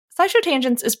SciShow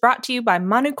Tangents is brought to you by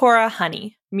Manukora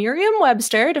honey.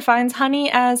 Merriam-Webster defines honey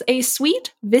as a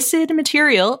sweet, viscid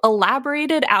material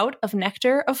elaborated out of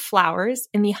nectar of flowers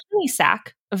in the honey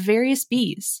sac of various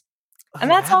bees. And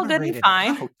that's all good and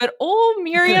fine, but old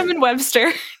Merriam and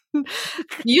Webster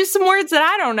used some words that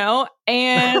I don't know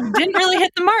and didn't really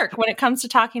hit the mark when it comes to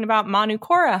talking about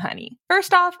Manukora honey.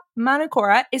 First off,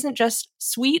 Manukora isn't just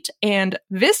sweet and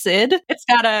viscid. It's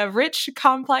got a rich,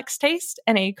 complex taste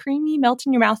and a creamy,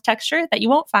 melt-in-your-mouth texture that you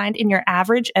won't find in your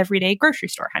average, everyday grocery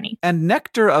store honey. And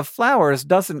nectar of flowers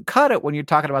doesn't cut it when you're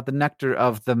talking about the nectar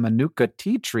of the Manuka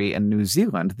tea tree in New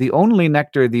Zealand, the only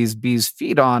nectar these bees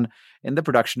feed on in the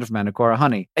production of Manukora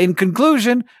honey. In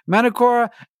conclusion, Manukora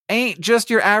ain't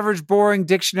just your average boring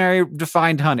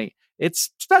dictionary-defined honey. It's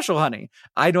special honey.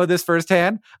 I know this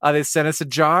firsthand. They sent us a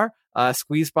jar, a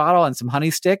squeeze bottle, and some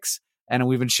honey sticks, and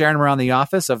we've been sharing them around the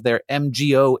office of their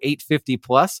MGO 850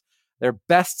 Plus, their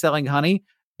best-selling honey.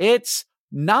 It's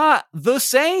not the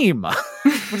same.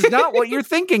 It's not what you're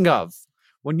thinking of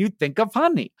when you think of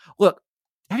honey. Look,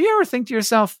 have you ever think to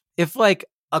yourself, if like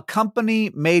a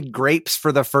company made grapes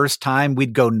for the first time,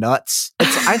 we'd go nuts?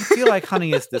 I feel like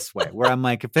honey is this way, where I'm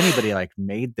like, if anybody like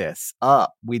made this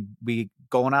up, we'd be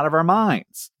going out of our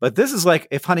minds. But this is like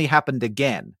if honey happened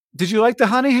again. Did you like the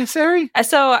honey, Sari?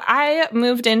 So I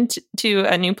moved into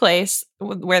a new place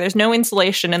where there's no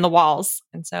insulation in the walls.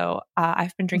 And so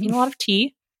I've been drinking a lot of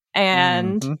tea.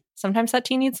 And sometimes that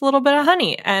tea needs a little bit of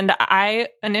honey. And I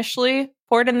initially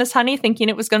poured in this honey thinking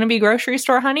it was going to be grocery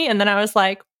store honey. And then I was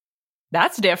like,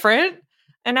 that's different.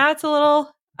 And now it's a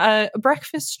little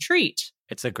breakfast treat.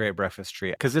 It's a great breakfast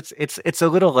treat because it's a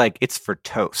little like it's for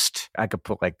toast. I could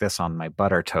put like this on my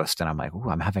butter toast and I'm like, ooh,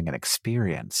 I'm having an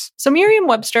experience. So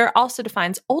Merriam-Webster also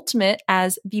defines ultimate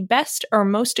as the best or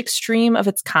most extreme of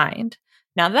its kind.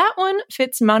 Now that one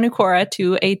fits Manukora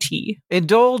to a T.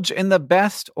 Indulge in the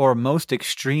best or most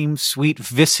extreme sweet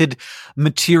viscid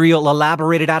material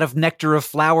elaborated out of nectar of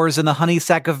flowers in the honey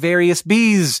sac of various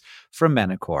bees from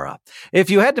Manukora. If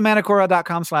you head to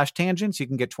manukora.com/tangents, you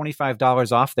can get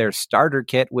 $25 off their starter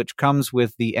kit, which comes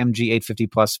with the MG 850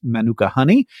 Plus Manuka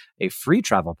honey, a free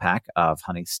travel pack of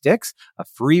honey sticks, a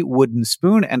free wooden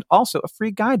spoon, and also a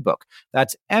free guidebook.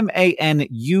 That's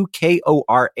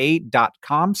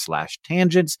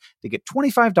manukora.com/tangents to get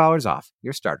 $25 off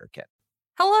your starter kit.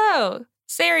 Hello,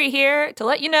 Sari here to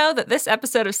let you know that this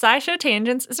episode of SciShow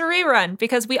Tangents is a rerun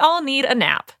because we all need a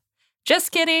nap.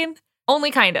 Just kidding.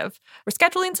 Only kind of. We're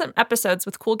scheduling some episodes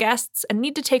with cool guests and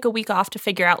need to take a week off to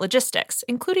figure out logistics,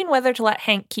 including whether to let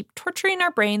Hank keep torturing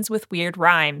our brains with weird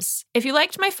rhymes. If you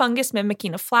liked my fungus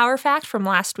mimicking a flower fact from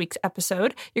last week's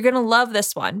episode, you're going to love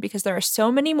this one because there are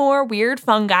so many more weird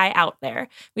fungi out there.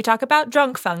 We talk about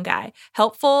drunk fungi,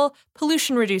 helpful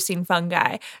pollution-reducing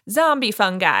fungi, zombie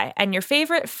fungi, and your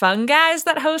favorite fungis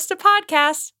that host a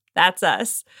podcast. That's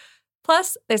us.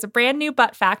 Plus, there's a brand new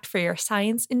butt fact for your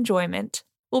science enjoyment.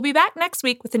 We'll be back next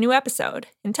week with a new episode.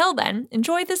 Until then,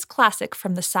 enjoy this classic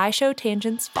from the SciShow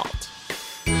Tangents vault.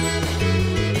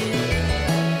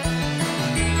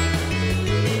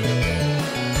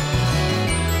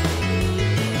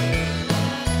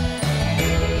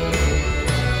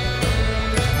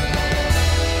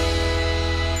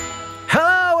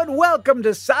 Welcome to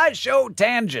SciShow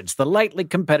Tangents, the lightly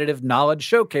competitive knowledge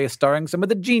showcase starring some of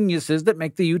the geniuses that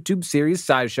make the YouTube series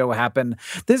SciShow happen.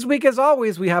 This week, as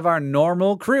always, we have our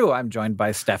normal crew. I'm joined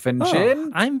by Stefan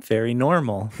Chin. I'm very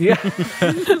normal. Yeah.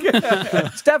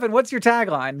 Stefan, what's your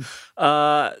tagline?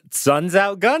 Sun's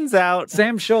out, guns out.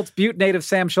 Sam Schultz, Butte native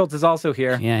Sam Schultz is also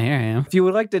here. Yeah, here I am. If you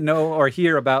would like to know or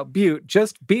hear about Butte,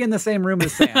 just be in the same room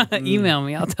as Sam. Email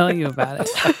me. I'll tell you about it.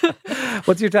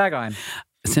 What's your tagline?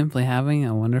 Simply having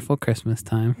a wonderful Christmas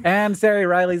time. And Sari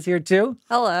Riley's here too.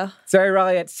 Hello. Sari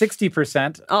Riley at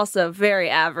 60%. Also very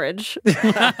average.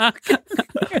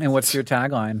 And what's your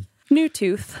tagline? New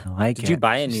tooth. I like Did you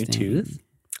buy a new tooth?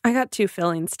 I got 2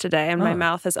 fillings today, and my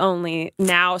mouth has only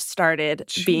now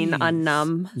started being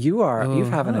unnumb. You're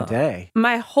having a day.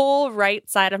 My whole right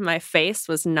side of my face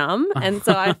was numb, and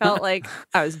so I felt like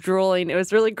I was drooling. It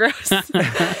was really gross.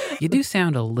 You do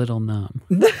sound a little numb.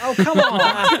 Oh, come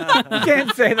on. You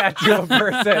can't say that to a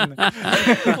person.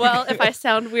 Well, if I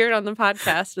sound weird on the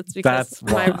podcast, it's because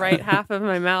my right half of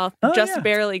my mouth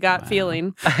barely got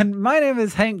feeling. And my name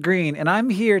is Hank Green, and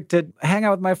I'm here to hang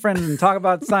out with my friends and talk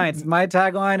about science. My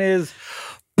tagline is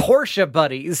Porsche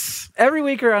Buddies. Every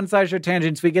week here on SciShow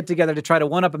Tangents, we get together to try to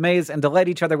one-up, amaze, and delight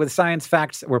each other with science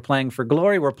facts. We're playing for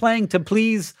glory. We're playing to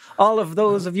please all of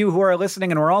those of you who are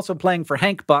listening, and we're also playing for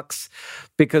Hank Bucks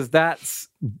because that's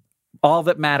all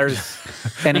that matters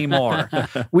anymore.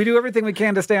 We do everything we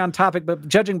can to stay on topic, but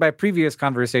judging by previous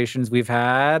conversations we've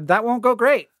had, that won't go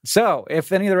great. So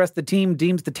if any of the rest of the team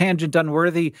deems the tangent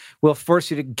unworthy, we'll force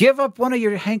you to give up one of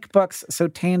your Hank Bucks, so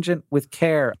tangent with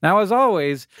care. Now, as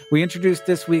always, we introduce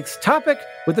this week's topic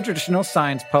with the traditional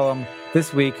science poem,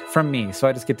 this week from me, so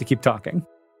I just get to keep talking.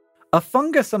 A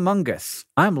fungus among us,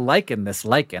 I'm liking this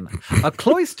lichen. A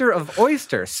cloister of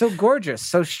oyster, so gorgeous,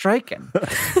 so striking.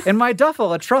 In my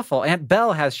duffel, a truffle, Aunt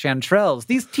Belle has chanterelles.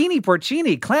 These teeny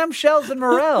porcini, clamshells and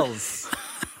morels.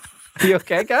 You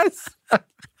okay, guys?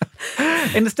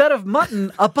 Instead of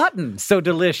mutton, a button, so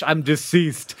delish I'm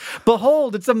deceased.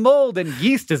 Behold, it's a mold, and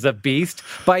yeast is a beast.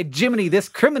 By Jiminy, this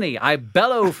criminy, I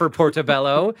bellow for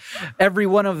Portobello. Every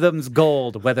one of them's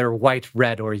gold, whether white,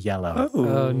 red, or yellow.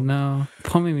 Oh no.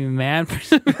 Paul made me mad for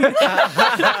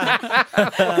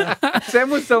Sam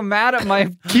was so mad at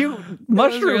my cute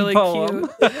mushroom really poem.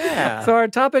 cute. Yeah. So our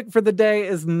topic for the day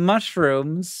is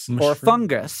mushrooms or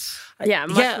fungus. Yeah,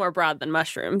 much more broad than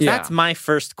mushrooms. Yeah. That's my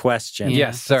first question.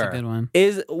 Yes, That's sir. a good one.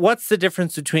 What's the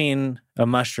difference between a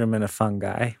mushroom and a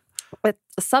fungi? It's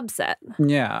a subset.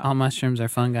 Yeah. All mushrooms are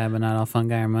fungi, but not all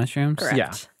fungi are mushrooms. Correct.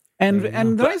 Yeah. And There you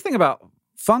and go. the nice thing about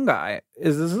fungi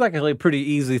is this is actually a pretty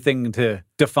easy thing to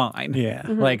define. Yeah.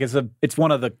 Mhm. Like it's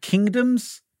one of the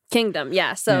kingdoms. Kingdom,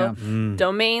 yeah. So Mm.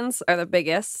 domains are the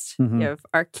biggest. Mhm. You have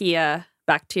archaea,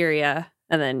 bacteria,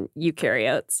 and then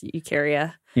eukaryotes,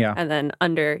 eukarya. Yeah. And then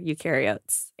under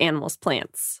eukaryotes, animals,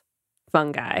 plants,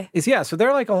 fungi. So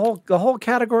they're like a whole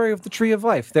category of the tree of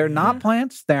life. They're not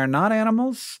plants, they're not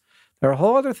animals. They're a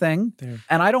whole other thing.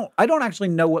 And I don't actually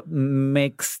know what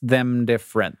makes them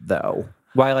different though.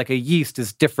 Why like a yeast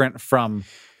is different from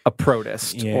a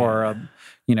protist or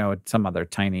some other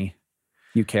tiny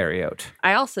eukaryote.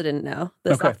 I also didn't know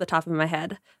this Okay. off the top of my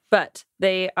head, but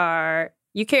they are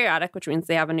eukaryotic, which means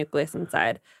they have a nucleus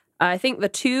inside. I think the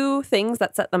two things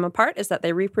that set them apart is that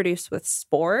they reproduce with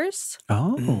spores.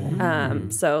 Oh.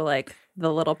 So like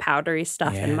the little powdery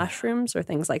stuff Yeah. in mushrooms or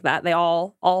things like that. They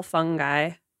all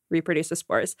fungi reproduce with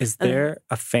spores. Is there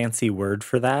a fancy word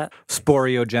for that?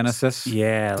 Sporiogenesis.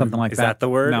 Yeah. Something like Is that. that the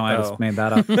word? No, I Oh. just made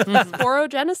that up.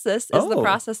 Sporogenesis is the Oh.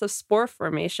 process of spore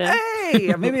formation.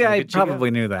 Hey, maybe I Look at you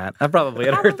probably knew that. I probably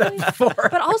had heard that before.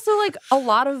 But also like a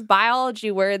lot of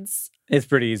biology words It's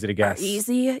pretty easy to are guess.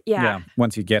 easy. Yeah.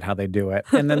 Once you get how they do it.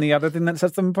 And then the other thing that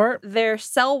sets them apart? Their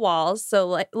cell walls, so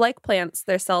like plants,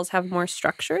 their cells have more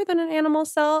structure than an animal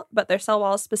cell, but their cell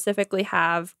walls specifically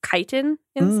have chitin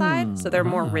inside, so they're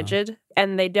more rigid,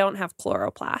 and they don't have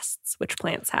chloroplasts, which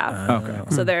plants have. Okay.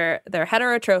 So they're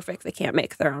heterotrophic. They can't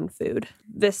make their own food.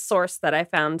 This source that I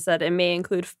found said it may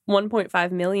include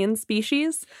 1.5 million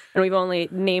species, and we've only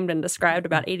named and described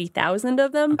about 80,000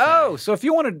 of them. Oh, so if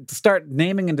you wanted to start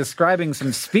naming and describing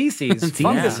some species,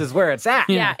 fungus is where it's at.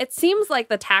 Yeah, it seems like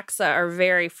the taxa are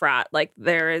very fraught. Like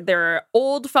there are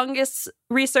old fungus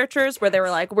researchers where they were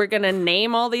like, we're going to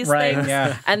name all these Right, things.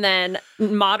 yeah. And then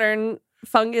modern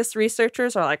fungus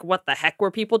researchers are like, what the heck were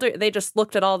people doing? They just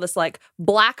looked at all this like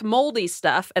black moldy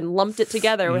stuff and lumped it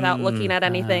together without looking at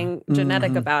anything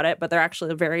genetic about it. But they're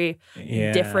actually a very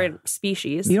different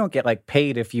species. You don't get like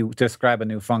paid if you describe a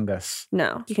new fungus.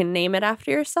 No, you can name it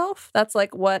after yourself. That's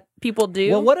like what people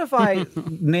do. Well, what if I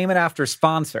name it after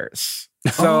sponsors?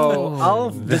 So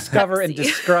I'll discover and Pepsi.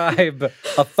 describe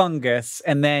a fungus,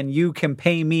 and then you can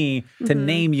pay me to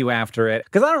name you after it.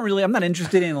 Because I'm not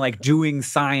interested in like doing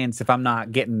science if I'm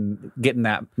not getting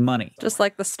that money. Just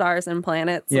like the stars and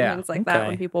planets Yeah, and things like that okay.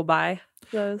 when people buy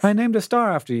those. I named a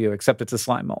star after you, except it's a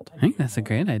slime mold. I think that's a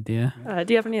great idea.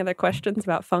 Do you have any other questions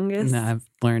about fungus? No, I've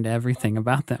learned everything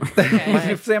about them.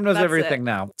 Sam knows That's everything it.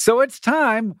 now. So it's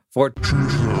time for...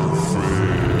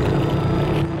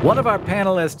 One of our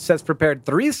panelists has prepared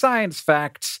 3 science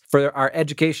facts for our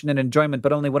education and enjoyment,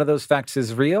 but only one of those facts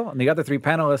is real. And the other 3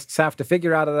 panelists have to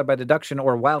figure out either by deduction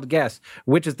or wild guess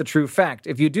which is the true fact.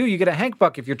 If you do, you get a Hank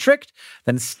Buck. If you're tricked,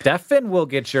 then Stefan will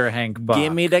get your Hank Buck.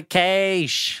 Give me the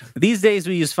cash. These days,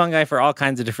 we use fungi for all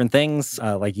kinds of different things.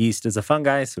 Like yeast is a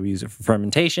fungi, so we use it for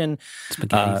fermentation.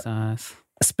 Spaghetti sauce.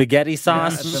 Spaghetti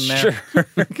sauce, it's in there.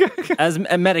 sure. As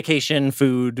a medication,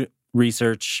 food,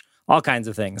 research, all kinds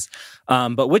of things.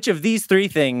 But which of these 3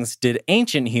 things did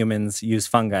ancient humans use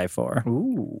fungi for?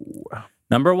 Ooh.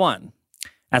 Number 1,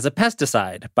 as a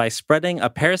pesticide, by spreading a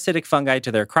parasitic fungi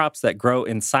to their crops that grow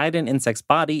inside an insect's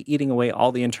body, eating away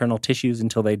all the internal tissues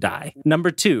until they die. Number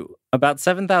 2, about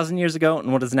 7,000 years ago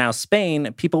in what is now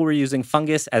Spain, people were using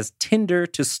fungus as tinder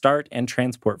to start and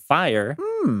transport fire.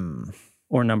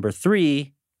 Or number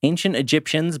 3, ancient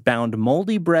Egyptians bound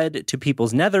moldy bread to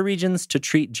people's nether regions to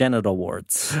treat genital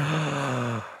warts.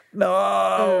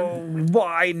 No,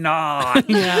 why not?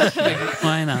 Yeah,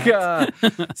 why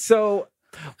not? So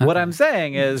what I'm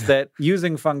saying is that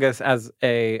using fungus as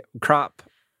a crop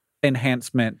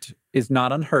enhancement is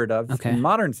not unheard of in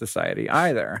modern society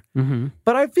either. Mm-hmm.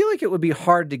 But I feel like it would be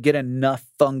hard to get enough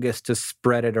fungus to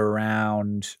spread it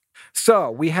around.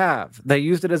 So they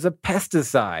used it as a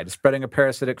pesticide, spreading a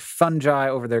parasitic fungi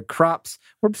over their crops.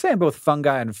 We're saying both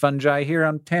fungi and fungi here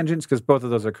on tangents because both of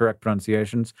those are correct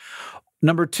pronunciations.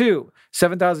 Number 2,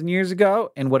 7,000 years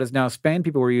ago, in what is now Spain,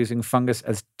 people were using fungus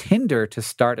as tinder to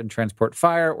start and transport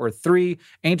fire. Or 3,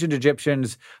 ancient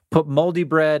Egyptians put moldy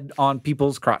bread on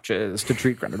people's crotches to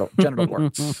treat genital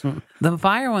warts. The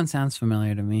fire one sounds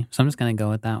familiar to me, so I'm just going to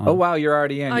go with that one. Oh, wow, you're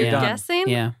already in. Are You're you done. guessing?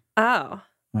 Yeah. Oh.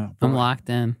 Oh, I'm boy. locked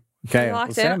in. Okay, You're well,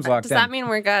 locked Sam's in? locked Does in. that mean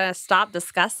we're going to stop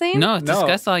discussing? No,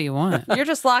 discuss all you want. You're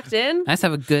just locked in? I just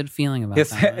have a good feeling about Yes,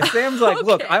 that one. Sam's like,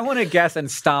 look, Okay. I want to guess and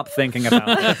stop thinking about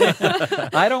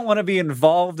it. I don't want to be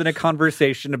involved in a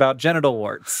conversation about genital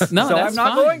warts. No, so that's I'm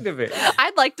not fine. going to be.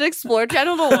 I'd like to explore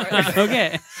genital warts.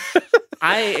 Okay.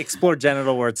 I explored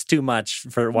genital warts too much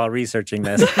while researching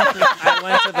this. I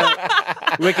went to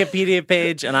the Wikipedia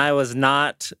page and I was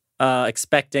not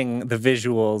expecting the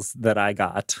visuals that I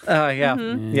got. Yeah.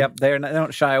 Mhm. Yep. They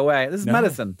don't shy away. This is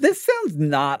medicine. This sounds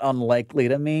not unlikely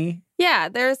to me. Yeah,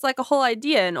 there's like a whole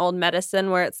idea in old medicine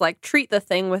where it's like treat the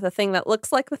thing with a thing that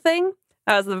looks like the thing.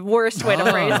 That was the worst way to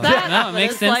phrase that. No, it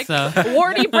makes It's sense, like though.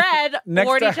 warty bread, Next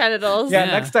warty time- genitals. Yeah,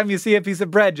 Yeah. next time you see a piece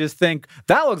of bread, just think,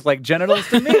 that looks like genitals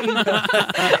to me.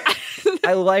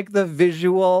 I like the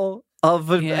visual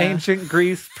of an ancient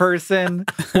Greece person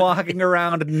walking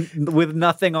around with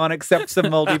nothing on except some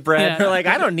moldy bread. Yeah. They're like,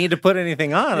 I don't need to put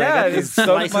anything on. I Yeah, got it's these soak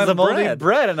slices my of moldy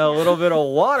bread in a little bit of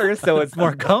water so it's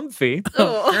more comfy.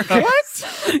 Ugh.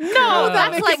 What? No, make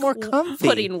that's it like more comfy.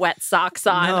 putting wet socks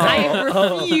on. No.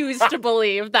 I refuse to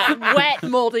believe that wet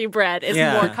moldy bread is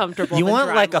Yeah. more comfortable You than want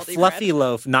dry like a moldy fluffy bread.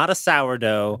 loaf, not a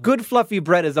sourdough. Good fluffy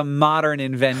bread is a modern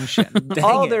invention.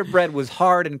 All it. their bread was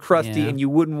hard and crusty, Yeah. and you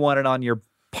wouldn't want it on your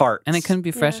parts. And it couldn't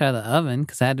be fresh out of the oven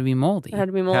because it had to be moldy. It had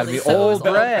to be moldy. Had to be so it was old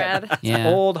bread. Yeah.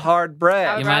 Old hard I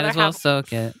bread. would You might rather as well have-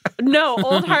 soak it. No,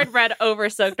 old hard bread over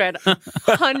soaked bread,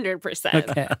 100%.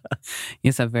 Okay. You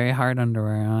just have very hard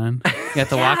underwear on. You have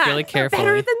to walk really Better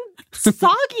carefully. than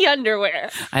soggy underwear.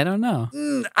 I don't know.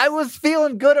 I was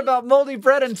feeling good about moldy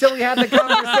bread until we had the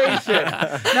conversation.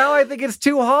 Now I think it's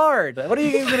too hard. What are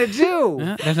you even going to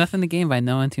do? There's nothing to gain by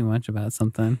knowing too much about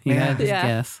something. You Yeah. gotta just Yeah.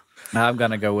 guess. I'm going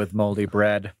to go with moldy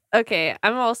bread. Okay,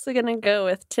 I'm also going to go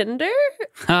with Tinder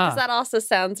because Ah, that also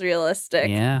sounds realistic.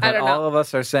 yeah. I But don't know. all of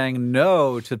us are saying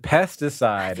no to I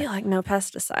pesticide. feel like no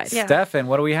pesticide. Yeah. Stefan,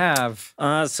 what do we have?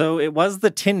 So it was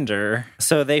the Tinder.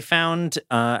 So they found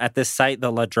at this site,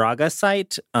 the La Draga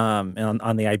site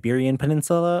on the Iberian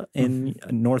Peninsula in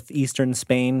northeastern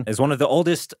Spain, is one of the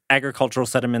oldest agricultural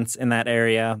settlements in that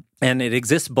area. And it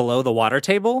exists below the water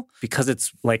table because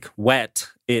it's like wet.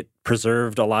 It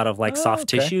preserved a lot of like soft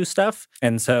okay. tissue stuff.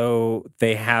 And so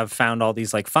they have found all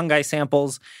these like fungi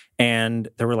samples. And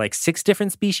there were like 6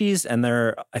 different species, and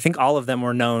I think all of them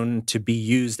were known to be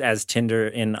used as tinder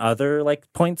in other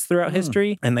like points throughout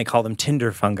history. And they call them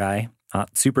tinder fungi.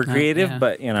 Not super creative, yeah.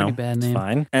 but you know, Pretty bad it's name.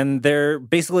 fine. And they're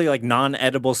basically like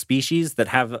non-edible species that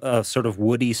have a sort of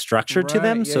woody structure to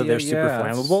them, Right, so yeah, they're yeah, super yeah.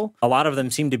 flammable. A lot of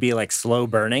them seem to be like slow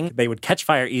burning. They would catch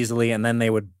fire easily, and then they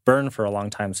would burn for a long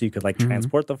time, so you could like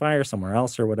transport the fire somewhere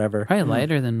else or whatever. Probably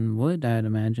lighter than wood, I'd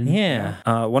imagine. Yeah.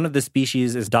 One of the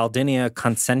species is Daldinia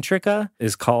concentrica,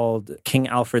 is called King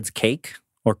Alfred's cake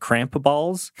or cramp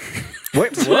balls.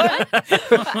 Wait, what?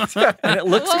 And it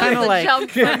looks What kind was of the like, jump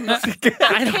from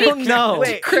I don't know.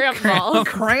 Wait, cramp balls?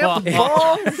 cramp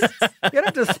balls? You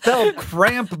have to spell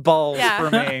cramp balls Yeah.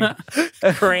 for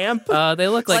me. Cramp? They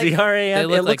look like C-R-A-M? they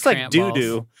look It looks like like cramp balls.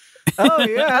 doo-doo. Oh,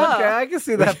 yeah. Okay, I can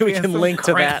see that. We being can some link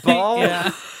to cramp that. balls.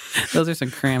 Yeah. Those are some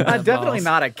cramp Definitely balls.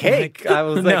 not a cake. I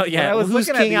was like, No, when yeah. I was Who's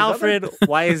looking at King these Alfred? other-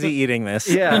 Why is he eating this?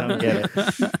 Yeah. I don't get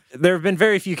it. There have been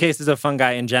very few cases of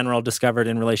fungi in general discovered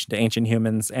in relation to ancient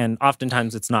humans, and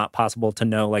oftentimes it's not possible to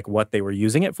know like what they were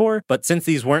using it for. But since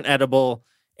these weren't edible,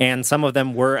 and some of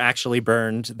them were actually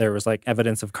burned, there was like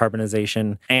evidence of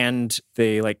carbonization, and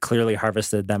they like clearly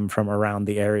harvested them from around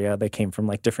the area. They came from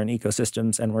like different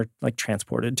ecosystems and were like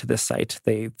transported to this site.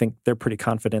 They think they're pretty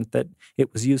confident that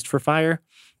it was used for fire.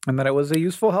 And that it was a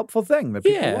useful, helpful thing that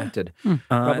people wanted.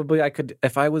 Probably I could,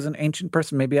 if I was an ancient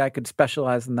person, maybe I could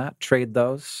specialize in that, trade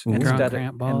those instead,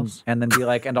 and then be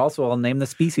like, and also I'll name the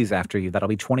species after you. That'll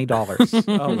be $20.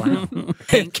 Oh, wow.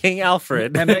 King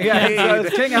Alfred. And so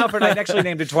King Alfred, I actually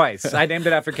named it twice. I named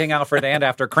it after King Alfred and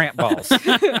after cramp balls.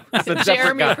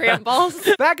 Jeremy Cramp Balls.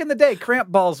 Back in the day, cramp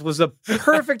balls was a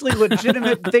perfectly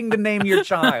legitimate thing to name your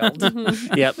child.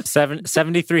 Yep,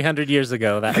 7,300 years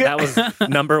ago. That was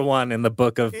number one in the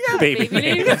book of baby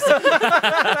names.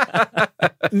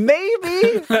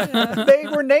 Maybe they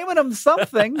were naming them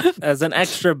something. As an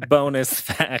extra bonus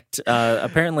fact,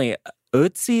 apparently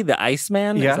Ötzi, the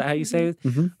Iceman, is that how you say it?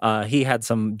 Mm-hmm. He had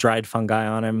some dried fungi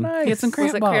on him. Nice. He had some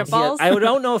cramp balls. I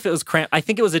don't know if it was cramp. I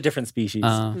think it was a different species.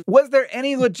 Was there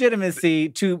any legitimacy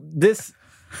to this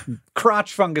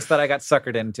crotch fungus that I got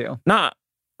suckered into? Not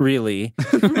really.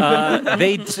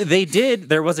 They did.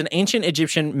 There was an ancient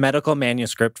Egyptian medical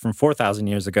manuscript from 4,000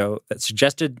 years ago that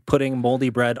suggested putting moldy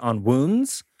bread on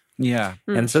wounds. Yeah.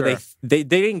 And so they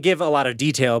didn't give a lot of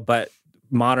detail, but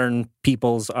modern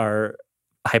peoples are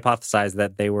hypothesized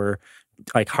that they were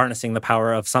like harnessing the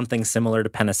power of something similar to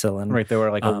penicillin. Right. They were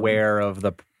like aware of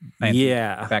the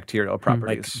bacterial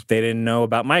properties. Like, they didn't know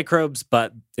about microbes,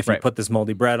 but if you put this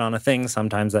moldy bread on a thing,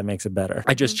 sometimes that makes it better.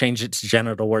 I just changed it to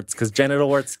genital warts because genital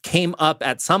warts came up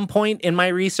at some point in my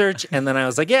research, and then I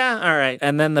was like, yeah, all right.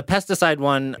 And then the pesticide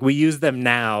one, we use them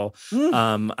now.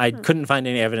 I couldn't find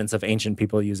any evidence of ancient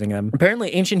people using them.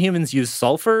 Apparently, ancient humans used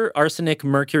sulfur, arsenic,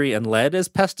 mercury, and lead as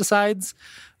pesticides.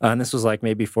 And this was like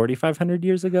maybe 4,500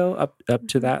 years ago, up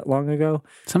to that long ago.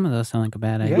 Some of those sound like a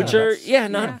bad idea. Which are,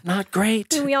 not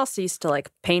great. And we also used to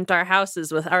like paint our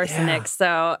houses with arsenic,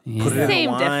 so Put it same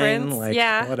in wine, difference. like,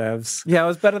 whatevs. Yeah, it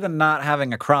was better than not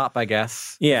having a crop, I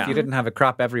guess. Yeah. If you didn't have a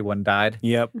crop, everyone died.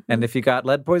 Yep. And if you got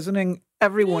lead poisoning,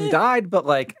 everyone died, but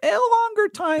like a longer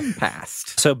time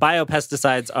passed. So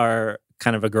biopesticides are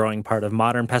kind of a growing part of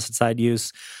modern pesticide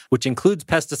use, which includes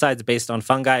pesticides based on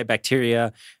fungi,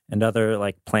 bacteria, and other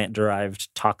like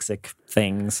plant-derived toxic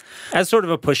things as sort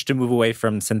of a push to move away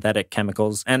from synthetic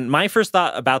chemicals. And my first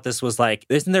thought about this was like,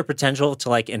 isn't there potential to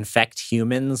like infect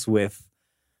humans with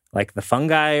like the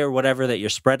fungi or whatever that you're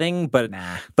spreading? But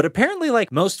apparently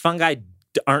like most fungi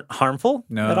aren't harmful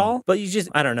at all. But you just,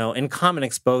 I don't know, in common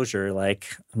exposure,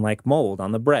 like I'm like mold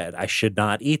on the bread. I should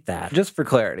not eat that. Just for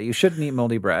clarity, you shouldn't eat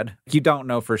moldy bread. You don't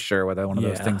know for sure whether one of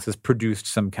those things has produced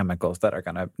some chemicals that are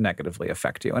going to negatively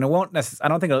affect you. And it won't necessarily, I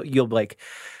don't think you'll like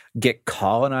get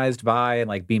colonized by and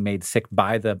like be made sick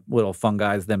by the little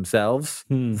fungi themselves.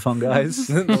 Fungi.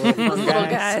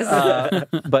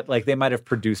 But like they might have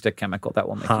produced a chemical that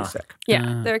will make you sick.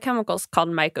 Yeah, there are chemicals called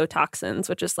mycotoxins,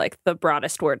 which is like the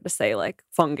broadest word to say like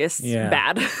fungus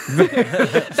bad.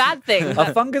 Bad thing.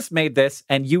 A fungus made this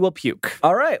and you will puke.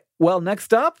 All right. Well,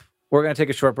 next up, we're going to take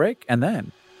a short break and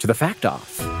then to the fact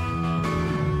off.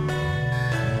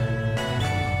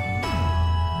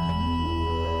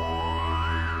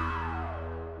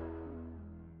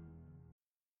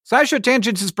 SciShow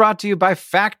Tangents is brought to you by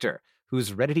Factor,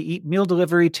 whose ready-to-eat meal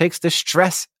delivery takes the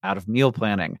stress out of meal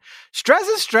planning. Stress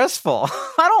is stressful.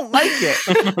 I don't like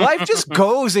it. Life just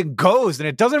goes and goes, and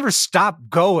it doesn't ever stop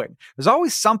going. There's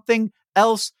always something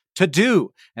else to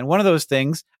do. And one of those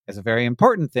things is a very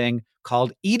important thing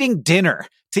called eating dinner.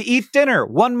 To eat dinner,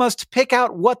 one must pick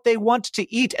out what they want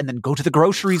to eat and then go to the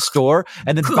grocery store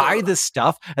and then buy the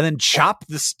stuff and then chop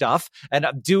the stuff and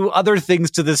do other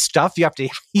things to the stuff. You have to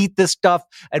heat the stuff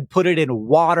and put it in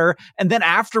water. And then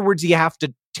afterwards, you have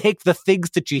to take the things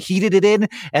that you heated it in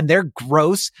and they're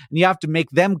gross and you have to make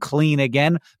them clean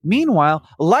again. Meanwhile,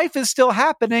 life is still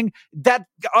happening. That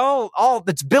all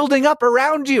that's building up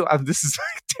around you. This is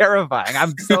terrifying.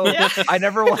 I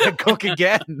never want to cook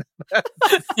again.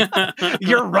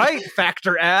 You're right,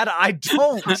 Factor ad. I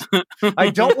don't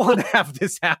want to have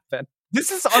this happen.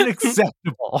 This is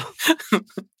unacceptable.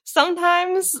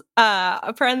 Sometimes,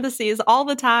 parentheses, all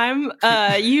the time,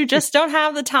 you just don't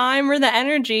have the time or the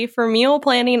energy for meal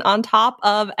planning on top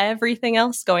of everything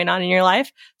else going on in your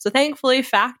life. So thankfully,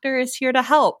 Factor is here to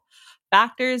help.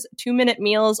 Factor's 2-minute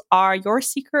meals are your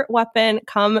secret weapon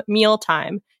come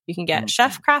mealtime. You can get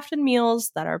chef-crafted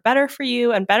meals that are better for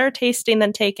you and better tasting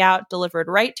than takeout, delivered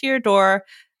right to your door,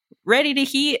 ready to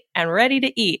heat and ready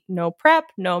to eat. No prep,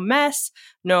 no mess,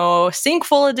 no sink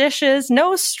full of dishes,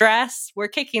 no stress. We're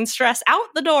kicking stress out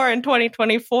the door in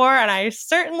 2024, and I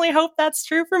certainly hope that's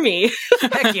true for me.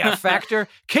 Heck yeah, Factor.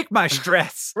 Kick my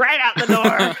stress right out the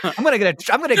door. I'm gonna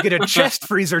get a chest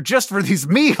freezer just for these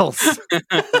meals.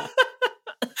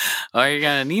 Well, you're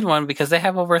going to need one because they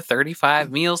have over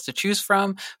 35 meals to choose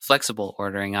from, flexible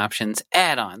ordering options,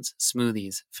 add-ons,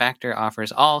 smoothies. Factor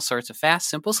offers all sorts of fast,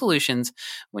 simple solutions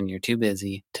when you're too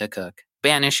busy to cook.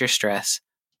 Banish your stress,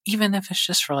 even if it's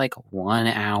just for like 1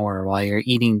 hour while you're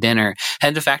eating dinner.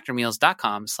 Head to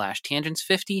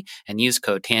factormeals.com/tangents50 and use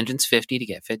code tangents50 to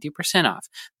get 50% off.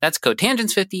 That's code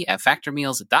tangents50 at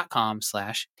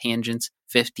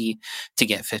factormeals.com/tangents50 to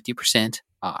get 50%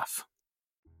 off.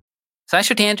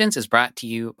 SciShow Tangents is brought to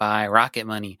you by Rocket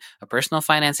Money, a personal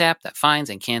finance app that finds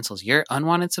and cancels your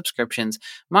unwanted subscriptions,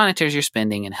 monitors your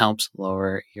spending, and helps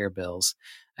lower your bills.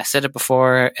 I said it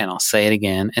before, and I'll say it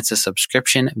again. It's a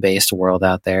subscription-based world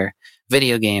out there.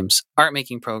 Video games,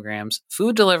 art-making programs,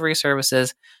 food delivery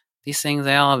services. These things,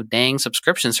 they all have dang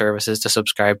subscription services to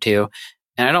subscribe to.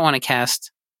 And I don't want to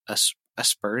cast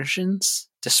aspersions?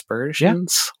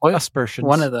 Dispersions? Yeah. Aspersions.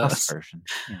 One of those. Aspersions.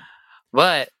 Yeah.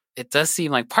 But it does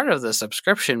seem like part of the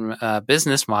subscription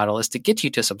business model is to get you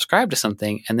to subscribe to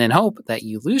something and then hope that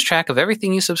you lose track of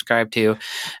everything you subscribe to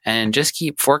and just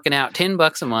keep forking out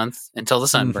 $10 a month until the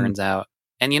sun burns out.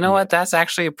 And you know what? That's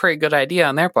actually a pretty good idea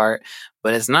on their part,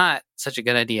 but it's not such a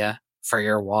good idea for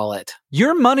your wallet.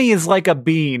 Your money is like a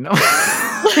bean.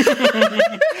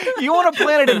 You want to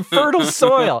plant it in fertile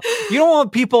soil. You don't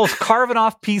want people carving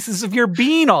off pieces of your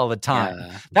bean all the time.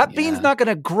 That bean's not going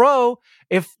to grow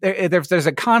if there's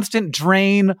a constant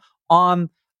drain on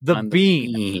the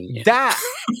bean. That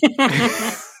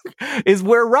is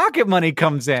where Rocket Money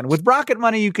comes in. With Rocket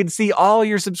Money, you can see all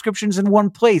your subscriptions in one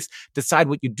place, decide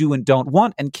what you do and don't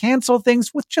want, and cancel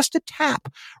things with just a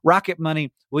tap. Rocket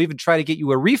Money will even try to get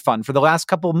you a refund for the last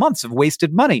couple of months of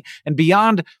wasted money. And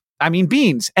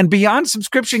beans. And beyond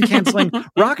subscription canceling,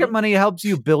 Rocket Money helps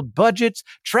you build budgets,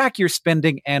 track your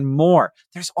spending, and more.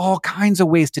 There's all kinds of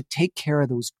ways to take care of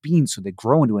those beans so they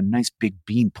grow into a nice big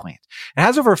bean plant. It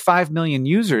has over 5 million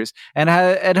users, and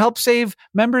it helps save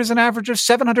members an average of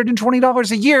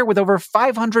 $720 a year with over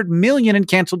 500 million in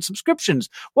canceled subscriptions.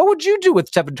 What would you do with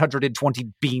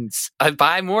 720 beans? I'd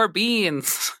buy more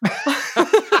beans.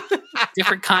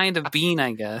 Different kind of bean,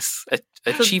 I guess.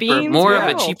 A cheaper, more of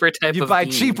a cheaper type of bean. You buy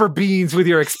cheaper beans with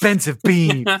your expensive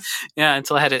beans. Yeah,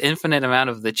 until I had an infinite amount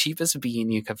of the cheapest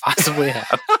bean you could possibly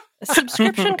have.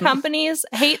 Subscription companies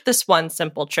hate this one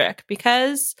simple trick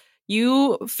because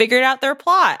you figured out their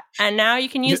plot and now you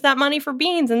can use that money for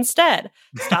beans instead.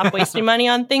 Stop wasting money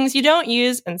on things you don't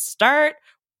use and start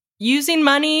using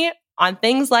money on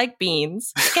things like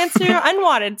beans. Cancel your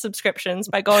unwanted subscriptions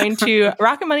by going to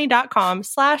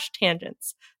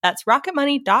rocketmoney.com/tangents. That's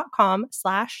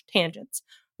rocketmoney.com/tangents.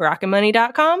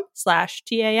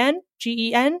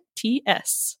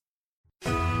 rocketmoney.com/TANGENTS.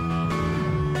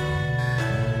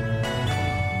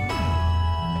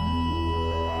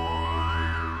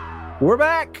 We're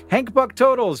back. Hank Buck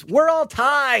totals. We're all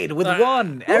tied with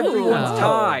one. Everyone's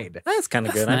tied. That's kind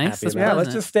of good. That's I'm nice. happy That's about Yeah, it.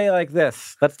 let's just stay like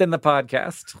this. Let's end the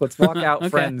podcast. Let's walk out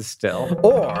friends still.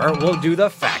 Or we'll do the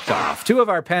fact off. Two of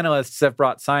our panelists have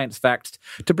brought science facts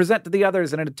to present to the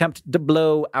others in an attempt to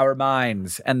blow our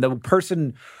minds. And the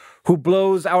person who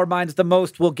blows our minds the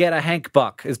most will get a Hank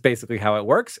Buck, is basically how it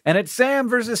works. And it's Sam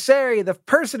versus Sari. The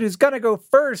person who's going to go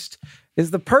first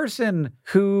is the person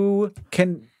who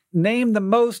can name the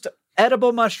most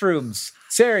edible mushrooms.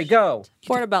 Sari, go.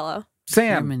 Portobello.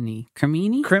 Sam. Cremini?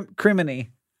 Criminy.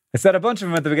 I said a bunch of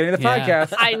them at the beginning of the Yeah.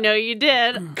 podcast. I know you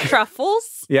did.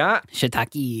 Truffles. Yeah.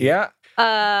 Shiitake. Yeah.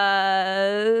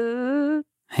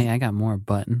 Hey, I got more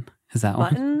button. Is that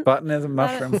one? Button is a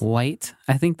mushroom. White?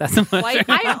 I think that's a mushroom. White.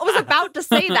 I was about to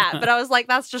say that, but I was like,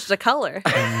 that's just a color.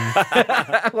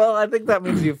 Well, I think that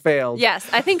means you failed. Yes,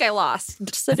 I think I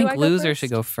lost. So I think do I go loser first?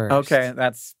 should go first. Okay,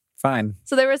 that's fine.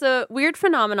 So there was a weird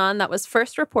phenomenon that was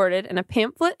first reported in a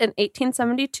pamphlet in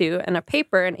 1872 and a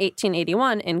paper in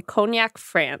 1881 in Cognac,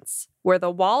 France, where the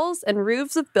walls and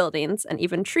roofs of buildings and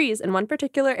even trees in one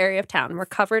particular area of town were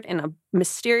covered in a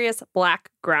mysterious black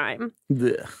grime.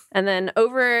 Ugh. And then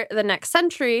over the next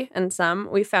century and some,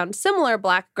 we found similar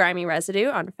black grimy residue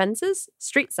on fences,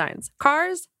 street signs,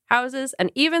 cars, houses,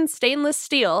 and even stainless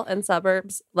steel in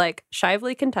suburbs like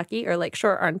Shively, Kentucky, or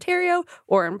Lakeshore, Ontario,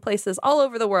 or in places all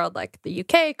over the world like the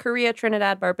UK, Korea,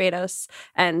 Trinidad, Barbados.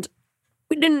 And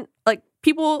we didn't, like,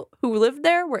 people who lived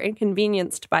there were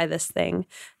inconvenienced by this thing.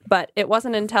 But it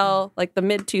wasn't until like the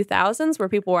mid 2000s where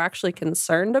people were actually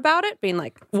concerned about it, being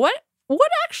like, what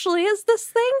actually is this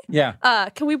thing? Yeah.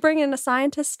 Can we bring in a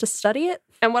scientist to study it?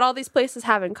 And what all these places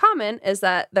have in common is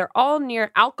that they're all near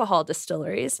alcohol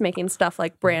distilleries making stuff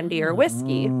like brandy or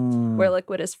whiskey, where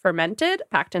liquid is fermented,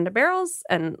 packed into barrels,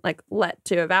 and like let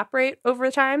to evaporate over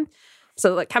time.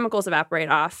 So the chemicals evaporate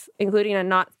off, including a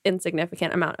not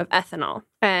insignificant amount of ethanol.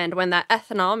 And when that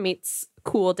ethanol meets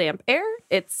cool, damp air,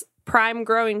 it's prime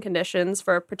growing conditions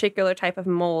for a particular type of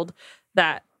mold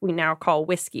that we now call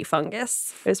whiskey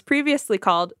fungus. It was previously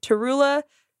called Torula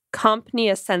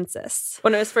compniacensis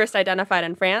when it was first identified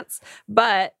in France,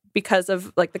 but because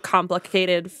of like the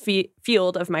complicated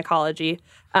field of mycology,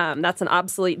 that's an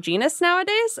obsolete genus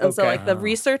nowadays. And so like the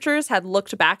researchers had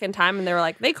looked back in time and they were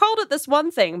like, they called it this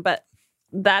one thing, but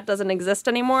that doesn't exist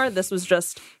anymore. This was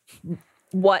just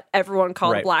what everyone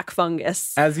called black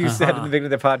fungus. As you said in the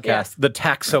beginning of the podcast, the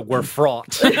taxa were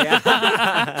fraught. So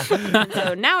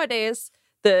nowadays,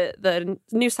 the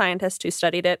new scientist who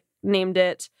studied it named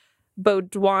it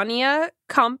Baudouinia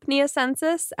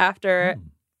compniacensis after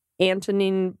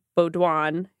Antonin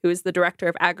Baudouin, who is the director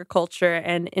of agriculture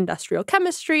and industrial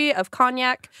chemistry of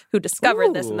Cognac, who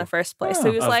discovered this in the first place. So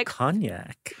he was like,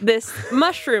 Cognac. This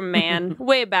mushroom man,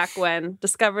 way back when,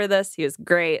 discovered this. He was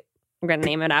great. I'm going to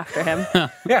name it after him.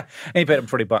 Yeah. And he paid him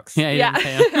 $20. Yeah.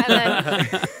 And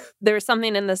then there was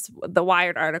something in the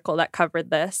Wired article that covered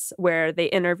this where they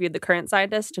interviewed the current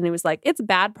scientist and he was like, it's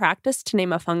bad practice to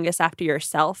name a fungus after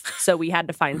yourself. So we had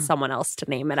to find someone else to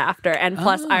name it after. And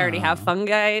plus I already have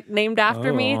fungi named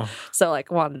after me. So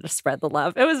like wanted to spread the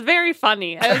love. It was very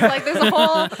funny. It was like, there's a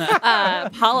whole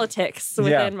politics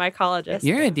within mycologists.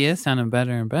 Your idea sounded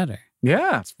better and better.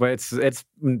 Yeah, it's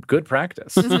good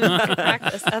practice. Good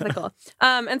practice, ethical.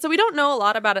 And so we don't know a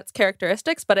lot about its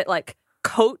characteristics, but it like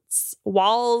coats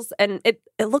walls and it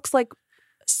looks like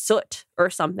soot or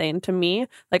something to me,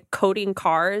 like coating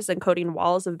cars and coating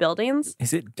walls of buildings.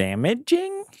 Is it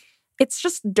damaging? It's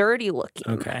just dirty looking.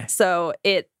 Okay. So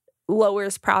it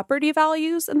lowers property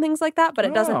values and things like that, but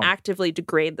it doesn't actively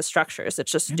degrade the structures.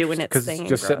 It's just doing its thing. Because it's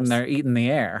just sitting there eating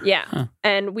the air. Yeah.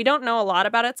 And we don't know a lot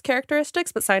about its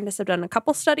characteristics, but scientists have done a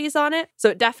couple studies on it. So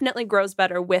it definitely grows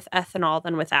better with ethanol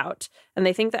than without. And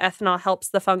they think that ethanol helps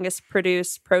the fungus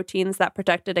produce proteins that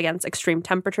protect it against extreme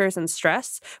temperatures and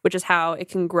stress, which is how it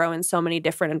can grow in so many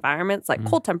different environments, like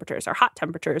cold temperatures or hot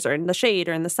temperatures or in the shade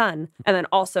or in the sun. And then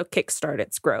also kickstart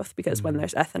its growth because when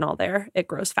there's ethanol there, it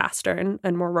grows faster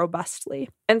and more robustly.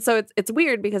 And so it's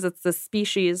weird because it's this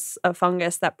species of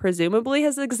fungus that presumably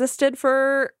has existed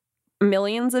for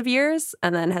millions of years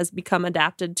and then has become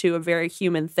adapted to a very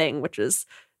human thing, which is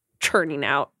churning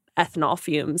out ethanol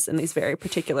fumes in these very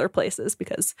particular places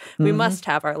because we must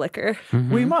have our liquor.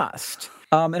 We must.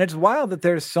 And it's wild that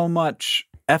there's so much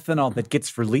ethanol that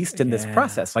gets released in this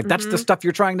process. Like, that's the stuff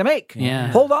you're trying to make. Yeah.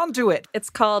 Hold on to it. It's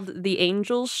called The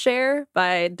Angel's Share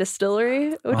by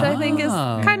Distillery, which I think is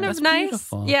kind of nice.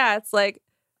 Beautiful. Yeah, it's like,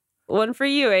 one for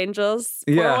you, angels.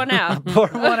 Pour one out. Pour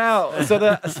one out so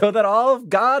that all of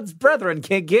God's brethren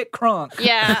can get crunk.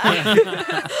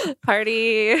 Yeah.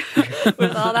 Party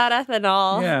with all that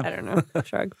ethanol. Yeah. I don't know.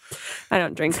 Shrug. I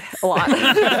don't drink a lot.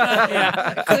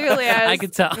 Clearly, I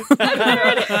could tell.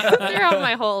 throughout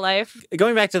my whole life.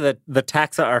 Going back to the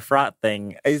taxa are fraught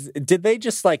thing, did they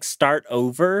just like start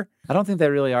over? I don't think they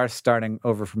really are starting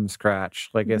over from scratch.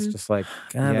 Like, it's just like,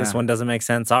 This one doesn't make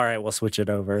sense. All right, we'll switch it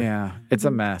over. Yeah, it's a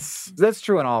mess. That's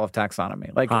true in all of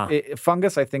taxonomy. Like,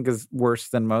 fungus, I think, is worse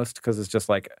than most because it's just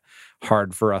like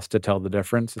hard for us to tell the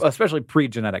difference, especially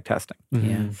pre-genetic testing.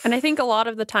 Yeah. And I think a lot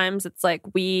of the times it's like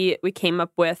we came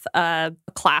up with a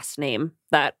class name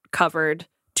that covered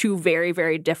two very,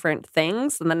 very different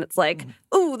things. And then it's like,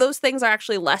 ooh, those things are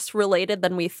actually less related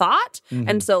than we thought.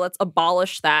 And so let's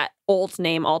abolish that old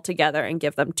name altogether and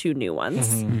give them two new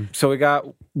ones. So we got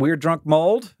weird drunk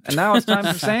mold, and now it's time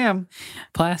for Sam.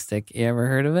 Plastic. You ever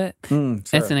heard of it?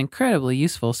 It's an incredibly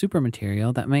useful super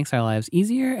material that makes our lives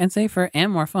easier and safer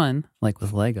and more fun, like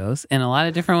with Legos, in a lot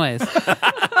of different ways.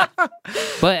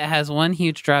 But it has one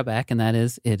huge drawback, and that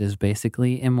is it is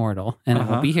basically immortal, and it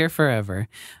will be here forever.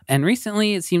 And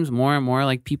recently, it seems more and more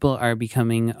like people are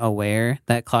becoming aware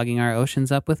that clogging our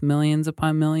oceans up with millions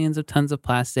upon millions of tons of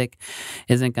plastic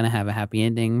isn't going to have a happy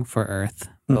ending for Earth.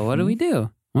 But what do we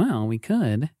do? Well, we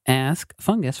could ask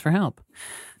fungus for help.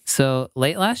 So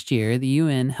late last year, the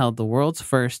UN held the world's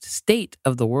first State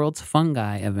of the World's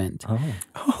Fungi event.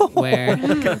 Where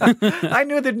I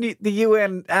knew that the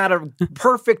UN had a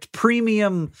perfect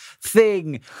premium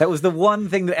thing that was the one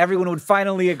thing that everyone would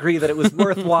finally agree that it was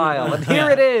worthwhile. And here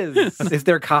it is. Is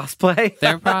there cosplay?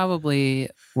 there probably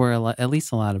were at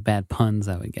least a lot of bad puns,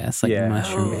 I would guess, like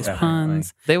mushroom-based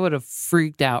puns. They would have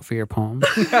freaked out for your poem.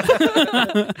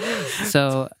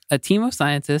 So a team of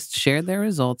scientists shared their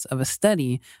results of a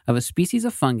study of a species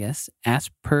of fungus,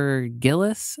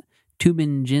 Aspergillus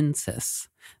tuberculosis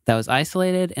that was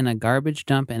isolated in a garbage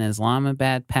dump in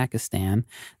Islamabad, Pakistan,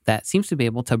 that seems to be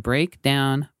able to break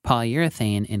down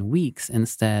polyurethane in weeks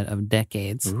instead of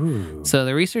decades. Ooh. So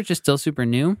the research is still super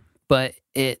new, but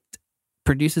it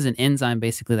produces an enzyme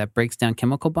basically that breaks down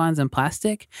chemical bonds in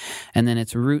plastic, and then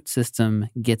its root system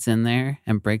gets in there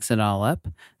and breaks it all up.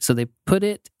 So they put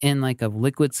it in like a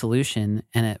liquid solution,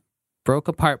 and it broke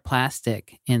apart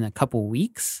plastic in a couple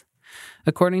weeks,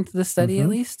 according to the study at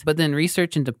least. But then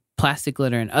research into plastic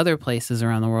litter in other places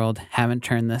around the world haven't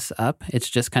turned this up. It's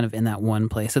just kind of in that one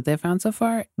place that they found so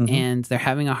far. And they're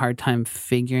having a hard time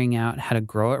figuring out how to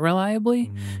grow it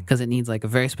reliably because it needs like a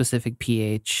very specific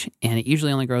pH, and it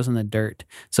usually only grows in the dirt.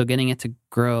 So getting it to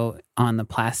grow on the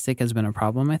plastic has been a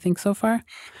problem, I think, so far.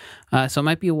 So it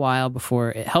might be a while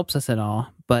before it helps us at all.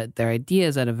 But their idea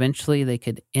is that eventually they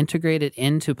could integrate it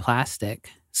into plastic.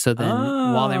 So then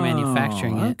while they're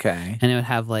manufacturing it, and it would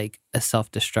have like a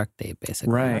self-destruct date,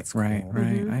 basically. Right.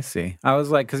 I see. I was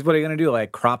like, because what are you going to do?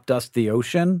 Like crop dust the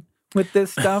ocean with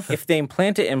this stuff? If they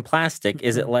implant it in plastic,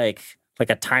 is it like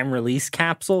a time release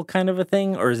capsule kind of a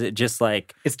thing, or is it just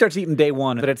like it starts eating day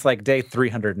 1, but it's like day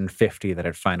 350 that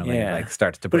it finally like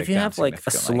starts to break down. But if you have like a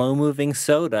slow moving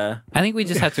soda, I think we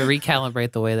just have to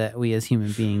recalibrate the way that we as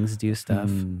human beings do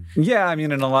stuff. Yeah, I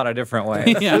mean, in a lot of different ways.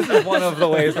 This is one of the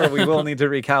ways where we will need to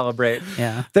recalibrate.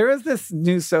 Yeah. There is this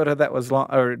new soda that was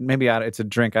or maybe it's a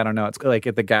drink, I don't know. It's like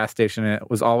at the gas station, and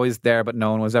it was always there, but no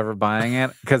one was ever buying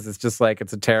it because it's just like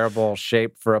it's a terrible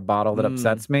shape for a bottle that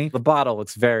upsets me. The bottle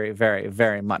looks very, very,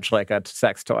 very much like a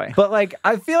sex toy. But like,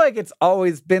 I feel like it's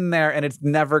always been there and it's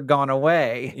never gone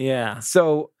away. Yeah.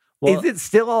 So is it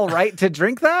still all right to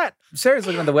drink that? Sarah's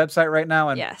looking at the website right now.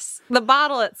 And Yes. The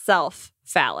bottle itself,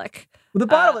 phallic. the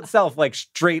bottle itself, like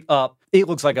straight up, it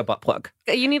looks like a butt plug.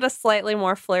 You need a slightly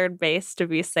more flared base to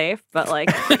be safe, but like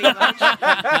pretty much,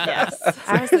 yes.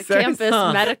 I was a campus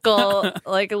medical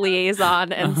like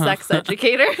liaison and sex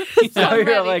educator. So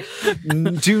you're like,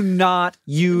 do not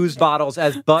use bottles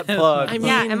as butt plugs. I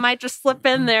mean, it might just slip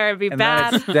in there and be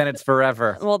bad. Then it's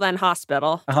forever. Well, then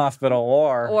hospital. A hospital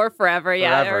or Forever,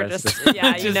 yeah. Forever, Or it's just, just-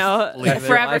 yeah, you know, leave it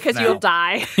forever life because now. you'll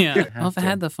die. Yeah. Well, if it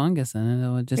had the fungus in it, it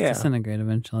would just disintegrate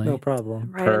eventually. no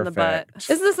problem. Right in the butt.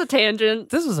 Is this a tangent?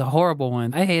 This was a horrible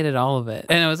one. I hated all of it.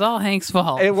 And it was all Hank's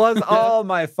fault. It was all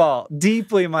my fault.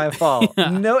 Deeply my fault. Yeah.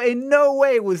 No, in no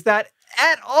way was that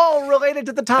at all related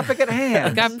to the topic at It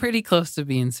hand. got pretty close to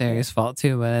being Sarah's fault,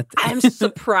 too. But I'm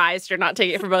surprised you're not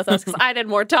taking it for both of us because I did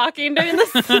more talking during this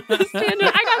tangent.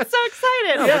 I got so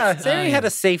excited. Yeah. Sarah had a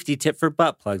safety tip for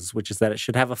butt plugs, which is that it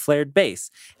should have a flared base.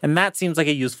 And that seems like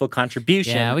a useful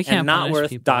contribution. Yeah, we can't and not punish worth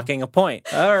people. docking a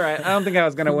point. All right. I don't think I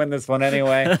was going to win this one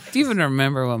anyway. do you even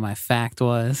remember what my fact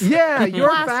was? Yeah, your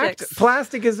Plastics. fact,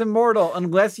 plastic is immortal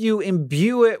unless you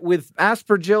imbue it with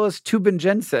Aspergillus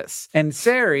tuberculosis. And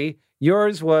Sari,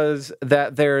 yours was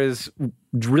that there is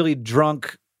really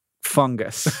drunk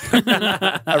fungus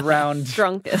around.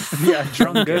 Drunkest. Yeah,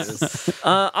 drunkus.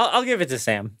 I'll give it to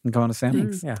Sam. I'm going to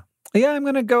Sam. Yeah. Yeah, I'm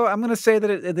going to say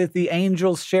that the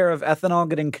angel's share of ethanol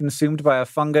getting consumed by a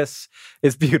fungus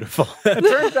is beautiful. It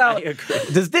turns out,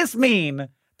 does this mean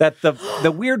that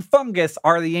the weird fungus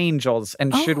are the angels,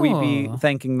 and should we be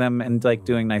thanking them and like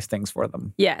doing nice things for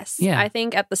them? Yes. Yeah. I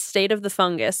think at the state of the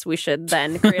fungus, we should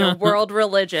then create a world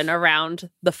religion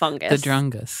around the fungus. The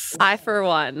drungus. I, for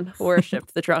one,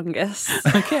 worship the drungus.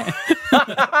 Okay.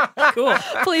 Cool.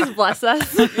 Please bless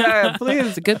us. Yeah, please.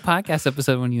 It's a good podcast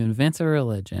episode when you invent a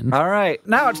religion. All right,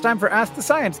 now it's time for Ask the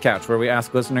Science Couch, where we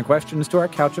ask listener questions to our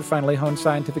couch of finely honed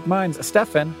scientific minds.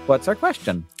 Stefan, what's our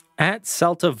question? At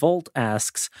Celta Volt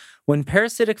asks, when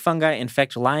parasitic fungi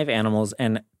infect live animals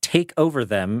and take over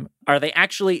them, are they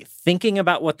actually thinking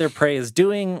about what their prey is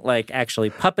doing, like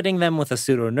actually puppeting them with a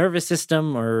pseudo-nervous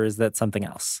system, or is that something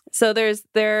else? So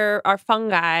there are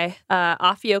fungi,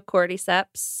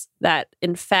 Ophiocordyceps, that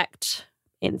infect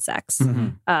insects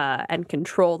and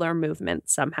control their movement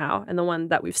somehow. And the one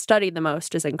that we've studied the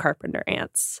most is in carpenter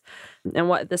ants. And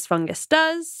what this fungus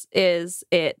does is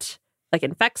it like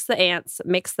infects the ants,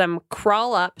 makes them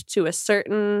crawl up to a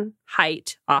certain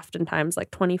height, oftentimes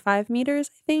like 25 meters,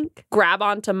 I think, grab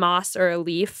onto moss or a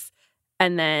leaf,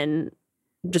 and then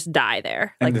just die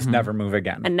there. And Like just never move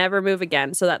again. and never move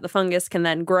again, so that the fungus can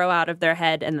then grow out of their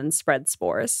head and then spread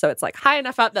spores. So it's like high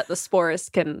enough up that the spores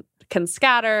can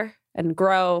scatter and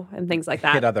grow and things like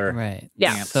that. Hit other. Right.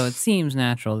 Yeah. ants. So it seems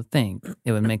natural to think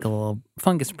it would make a little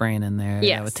fungus brain in there that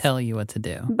Yes. would tell you what to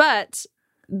do. But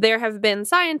there have been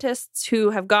scientists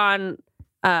who have gone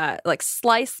like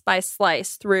slice by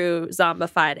slice through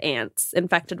zombified ants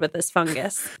infected with this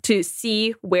fungus to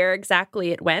see where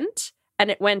exactly it went. and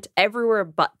it went everywhere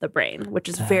but the brain, which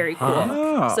is very cool.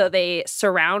 Oh. So they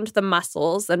surround the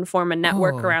muscles and form a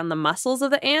network around the muscles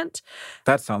of the ant.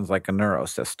 That sounds like a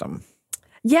neurosystem.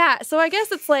 Yeah, so I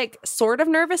guess it's like sort of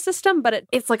nervous system, but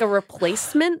it's like a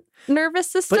replacement nervous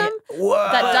system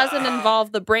that doesn't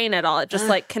involve the brain at all. It just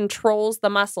like controls the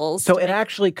muscles. So it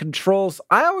actually controls.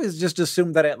 I always just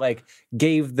assumed that it like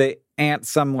gave the ant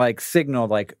some like signal,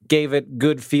 like gave it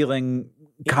good feeling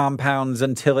compounds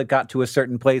until it got to a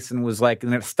certain place and was like,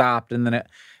 and it stopped, and then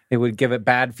it would give it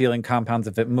bad feeling compounds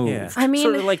if it moved. Yeah. I mean,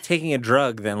 sort of like taking a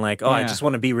drug, then like, I just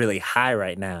want to be really high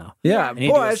right now. Yeah, I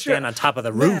need to stand on top of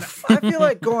the roof. I feel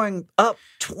like going up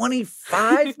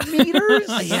 25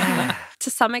 meters. Yeah. to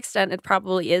some extent, it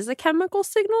probably is a chemical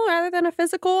signal rather than a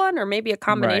physical one, or maybe a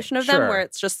combination of them where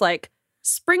it's just like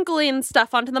sprinkling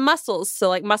stuff onto the muscles. So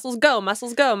like muscles go,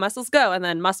 muscles go, muscles go, and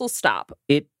then muscles stop.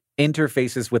 It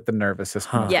interfaces with the nervous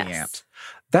system of the ant.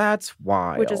 That's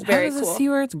wild. Which is very How does cool. it see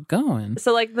where it's going?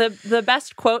 So like the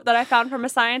best quote that I found from a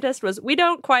scientist was, "We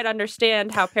don't quite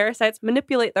understand how parasites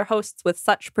manipulate their hosts with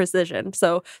such precision."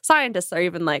 So scientists are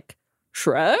even like,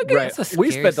 shrug? Right. That's a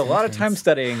We scary spent a lot of time sentence.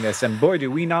 studying this, and boy,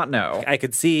 do we not know. I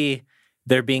could see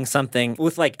there being something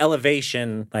with like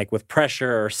elevation, like with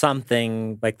pressure or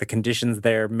something, like the conditions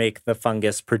there make the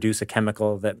fungus produce a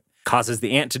chemical that causes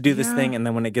the ant to do this thing. And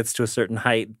then when it gets to a certain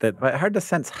height, that But hard to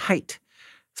sense height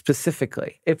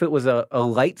specifically. If it was a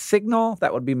light signal,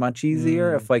 that would be much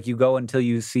easier. If like you go until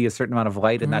you see a certain amount of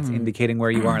light and that's indicating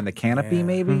where you are in the canopy,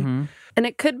 maybe. Mm-hmm. And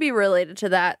it could be related to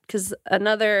that because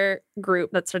another group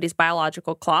that studies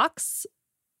biological clocks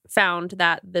found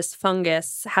that this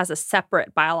fungus has a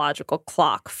separate biological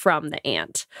clock from the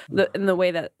ant. And the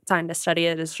way that scientists study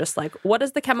it is just like, what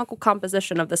does the chemical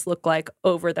composition of this look like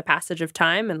over the passage of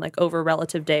time and like over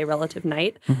relative day, relative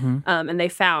night? And they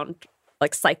found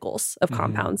like cycles of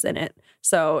compounds in it.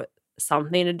 So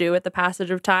something to do with the passage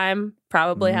of time,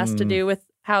 probably has to do with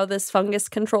how this fungus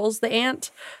controls the ant,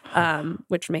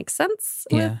 which makes sense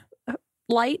with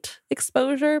light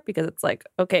exposure because it's like,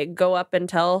 okay, go up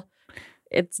until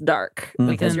it's dark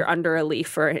because you're under a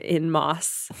leaf or in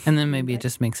moss. And then maybe it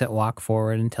just makes it walk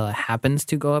forward until it happens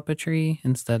to go up a tree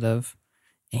instead of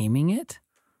aiming it.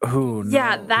 Who knows?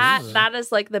 Yeah, that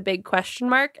is like the big question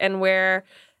mark, and where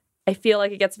I feel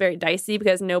like it gets very dicey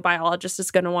because no biologist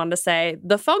is going to want to say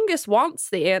the fungus wants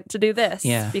the ant to do this.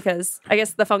 Yeah. Because I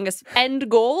guess the fungus end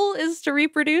goal is to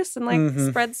reproduce and like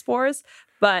spread spores,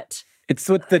 but It's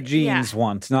what the genes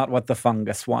want, not what the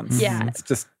fungus wants. Yeah. It's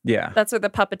just, that's where the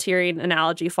puppeteering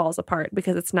analogy falls apart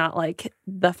because it's not like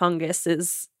the fungus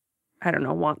is, I don't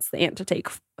know, wants the ant to take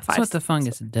 5 That's what the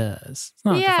fungus does. It's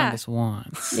not what the Yeah. fungus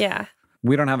wants. Yeah.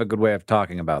 We don't have a good way of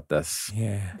talking about this.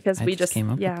 yeah. Because I we just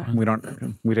came up with yeah.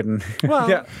 one. We didn't.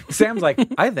 Well, Sam's like,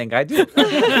 I think I do.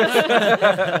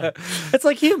 It's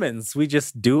like humans. We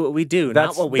just do what we do,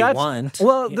 not what we want.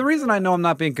 Well, the reason I know I'm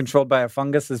not being controlled by a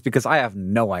fungus is because I have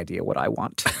no idea what I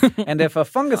want. And if a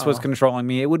fungus was controlling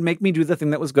me, it would make me do the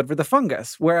thing that was good for the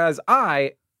fungus. Whereas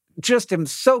I just am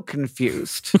so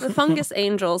confused. The fungus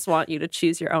angels want you to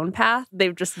choose your own path.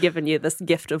 They've just given you this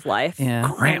gift of life. Yeah.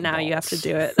 And now you have to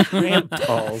do it.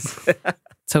 Balls.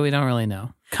 So we don't really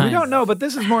know. We don't know, but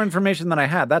this is more information than I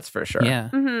had, that's for sure. Yeah.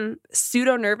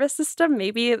 Pseudo nervous system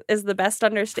maybe is the best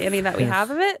understanding that we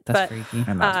have of it, That's but freaky.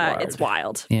 And that's wild. it's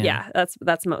wild. Yeah. Yeah,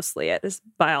 that's mostly it. Is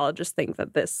biologists think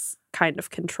that this kind of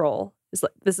control is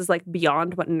like this is like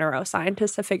beyond what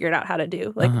neuroscientists have figured out how to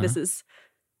do. Like this is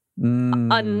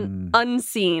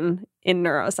unseen in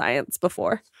neuroscience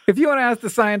before. If you want to ask the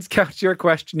Science Couch your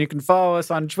question, you can follow us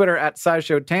on Twitter at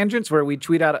SciShow Tangents, where we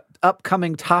tweet out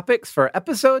upcoming topics for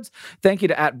episodes. Thank you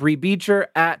to @Bree Beecher,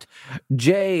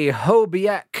 @J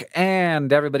Hobiek,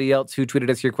 and everybody else who tweeted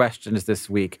us your questions this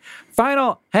week.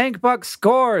 Final Hank Buck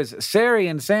scores. Sari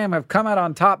and Sam have come out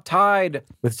on top, tied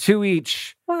with 2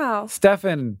 each. Wow.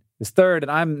 Stefan is third, and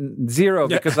I'm 0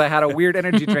 because I had a weird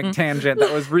energy drink tangent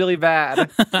that was really bad.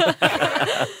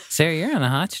 Sarah, you're on a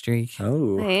hot streak.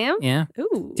 Oh. I am? Yeah.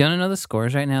 Ooh. Do you want to know the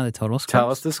scores right now, the total scores? Tell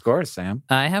us the scores, Sam.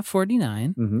 I have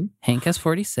 49. Mm-hmm. Hank has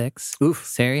 46. Oof.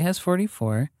 Sari has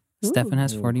 44. Stefan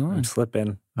has 41. I'm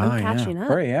slipping. I'm catching up.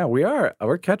 Right, yeah, we are.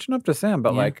 We're catching up to Sam,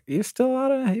 but like you're still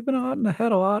you've been out in the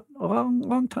head a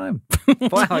long time.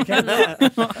 Wow, I can't do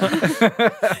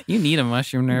that. You need a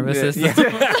mushroom nervous system.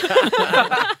 Put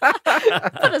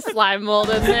a slime mold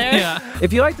in there. Yeah.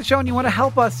 If you like the show and you want to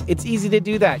help us, it's easy to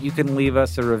do that. You can leave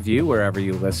us a review wherever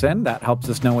you listen. That helps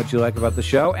us know what you like about the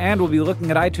show. And we'll be looking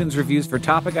at iTunes reviews for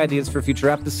topic ideas for future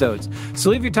episodes. So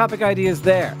leave your topic ideas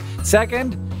there.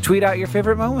 Second, tweet out your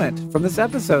favorite moment from this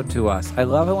episode to us. I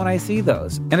love it when I see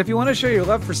those. And if you want to show your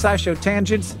love for SciShow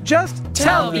Tangents, just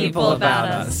tell people about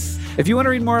us. If you want to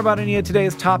read more about any of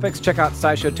today's topics, check out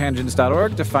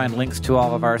scishowtangents.org to find links to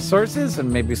all of our sources and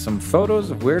maybe some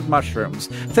photos of weird mushrooms.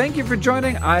 Thank you for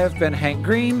joining. I have been Hank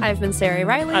Green. I've been Sari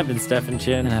Riley. I've been Stefan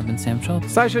Chin. And I've been Sam Schultz.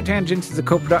 SciShow Tangents is a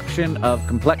co-production of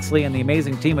Complexly and the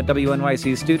amazing team at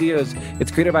WNYC Studios. It's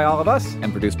created by all of us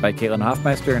and produced by Caitlin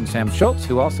Hoffmeister and Sam Schultz,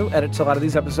 who also edits a lot of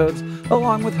these episodes,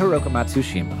 along with Hiroko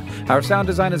Matsushima. Our sound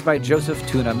design is by Joseph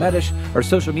Tuna Medish. Our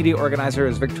social media organizer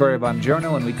is Victoria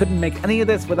Bongiorno, and we couldn't make any of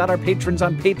this without our patrons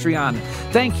on Patreon.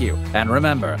 Thank you. And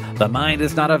remember, the mind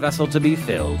is not a vessel to be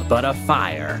filled, but a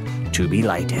fire to be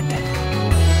lighted.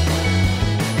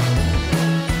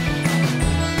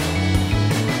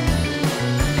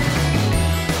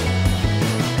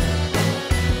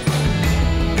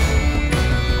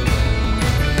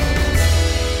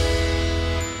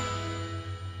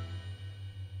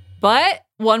 But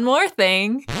one more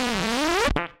thing.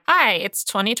 Hi, it's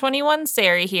 2021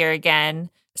 Sari here again.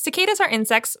 Cicadas are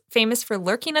insects famous for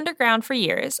lurking underground for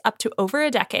years, up to over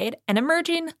a decade, and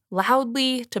emerging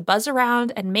loudly to buzz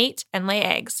around and mate and lay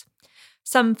eggs.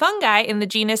 Some fungi in the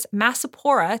genus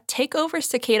Massapora take over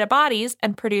cicada bodies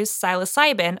and produce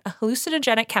psilocybin, a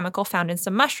hallucinogenic chemical found in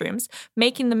some mushrooms,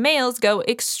 making the males go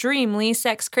extremely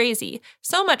sex crazy,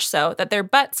 so much so that their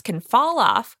butts can fall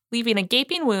off, leaving a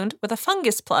gaping wound with a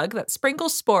fungus plug that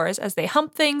sprinkles spores as they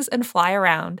hump things and fly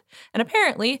around. And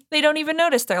apparently, they don't even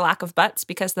notice their lack of butts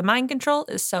because the mind control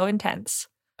is so intense.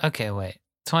 Okay, wait.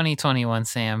 2021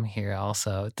 Sam here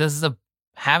also. Does the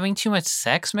having too much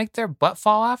sex make their butt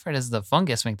fall off, or does the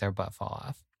fungus make their butt fall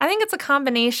off? I think it's a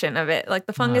combination of it. Like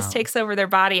the fungus Wow. takes over their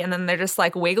body and then they're just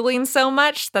like wiggling so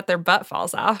much that their butt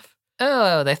falls off.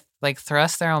 Oh, they like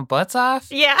thrust their own butts off?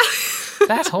 Yeah.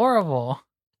 That's horrible.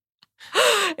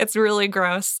 It's really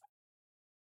gross.